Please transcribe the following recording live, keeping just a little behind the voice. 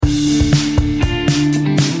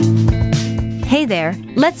Hey there,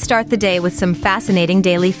 let's start the day with some fascinating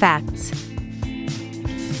daily facts.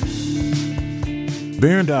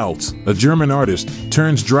 Bernd Alts, a German artist,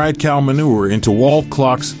 turns dried cow manure into wall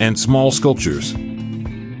clocks and small sculptures.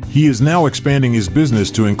 He is now expanding his business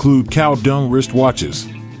to include cow dung wristwatches.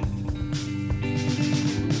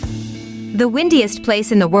 The windiest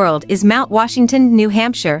place in the world is Mount Washington, New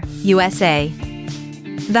Hampshire, USA.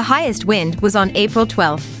 The highest wind was on April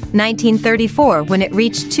 12, 1934, when it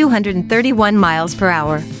reached 231 miles per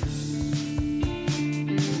hour.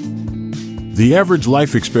 The average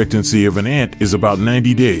life expectancy of an ant is about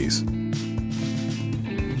 90 days.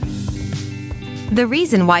 The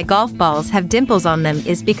reason why golf balls have dimples on them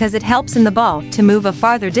is because it helps in the ball to move a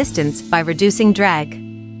farther distance by reducing drag.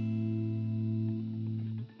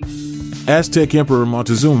 Aztec Emperor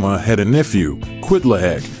Montezuma had a nephew,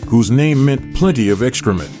 Cuitlahuac, whose name meant plenty of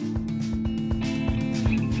excrement.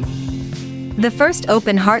 The first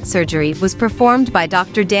open heart surgery was performed by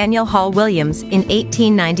Dr. Daniel Hall Williams in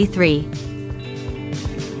 1893.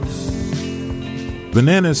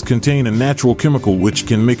 Bananas contain a natural chemical which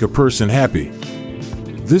can make a person happy.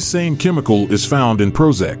 This same chemical is found in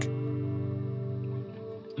Prozac.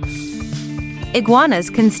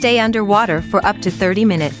 Iguanas can stay underwater for up to 30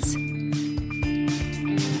 minutes.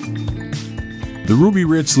 The ruby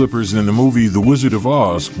red slippers in the movie The Wizard of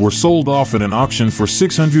Oz were sold off at an auction for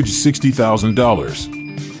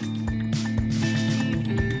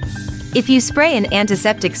 $660,000. If you spray an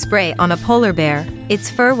antiseptic spray on a polar bear, its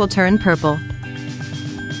fur will turn purple.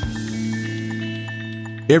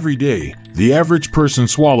 Every day, the average person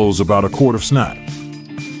swallows about a quart of snot.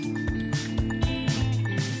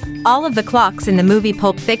 All of the clocks in the movie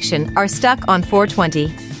Pulp Fiction are stuck on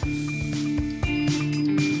 420.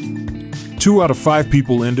 2 out of 5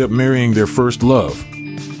 people end up marrying their first love.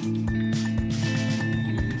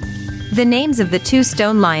 The names of the 2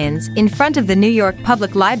 stone lions in front of the New York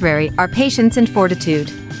Public Library are Patience and Fortitude.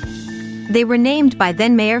 They were named by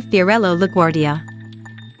then-Mayor Fiorello LaGuardia.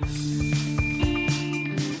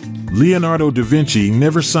 Leonardo da Vinci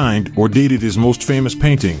never signed or dated his most famous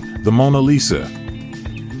painting, the Mona Lisa.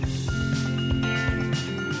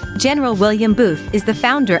 General William Booth is the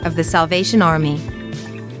founder of the Salvation Army.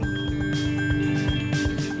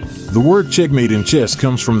 The word checkmate in chess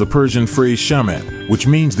comes from the Persian phrase shamat, which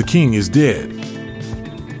means the king is dead.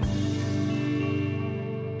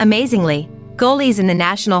 Amazingly, Goalies in the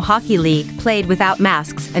National Hockey League played without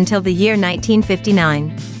masks until the year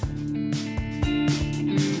 1959.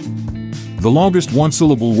 The longest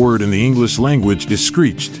one-syllable word in the English language is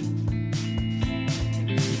screeched.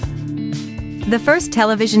 The first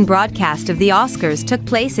television broadcast of the Oscars took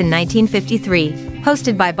place in 1953,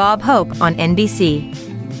 hosted by Bob Hope on NBC.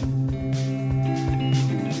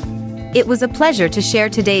 It was a pleasure to share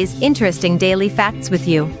today's interesting daily facts with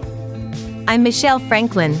you. I'm Michelle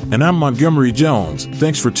Franklin. And I'm Montgomery Jones.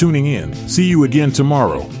 Thanks for tuning in. See you again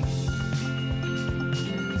tomorrow.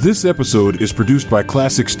 This episode is produced by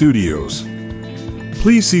Classic Studios.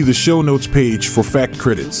 Please see the show notes page for fact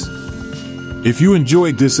credits. If you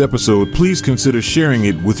enjoyed this episode, please consider sharing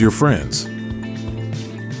it with your friends.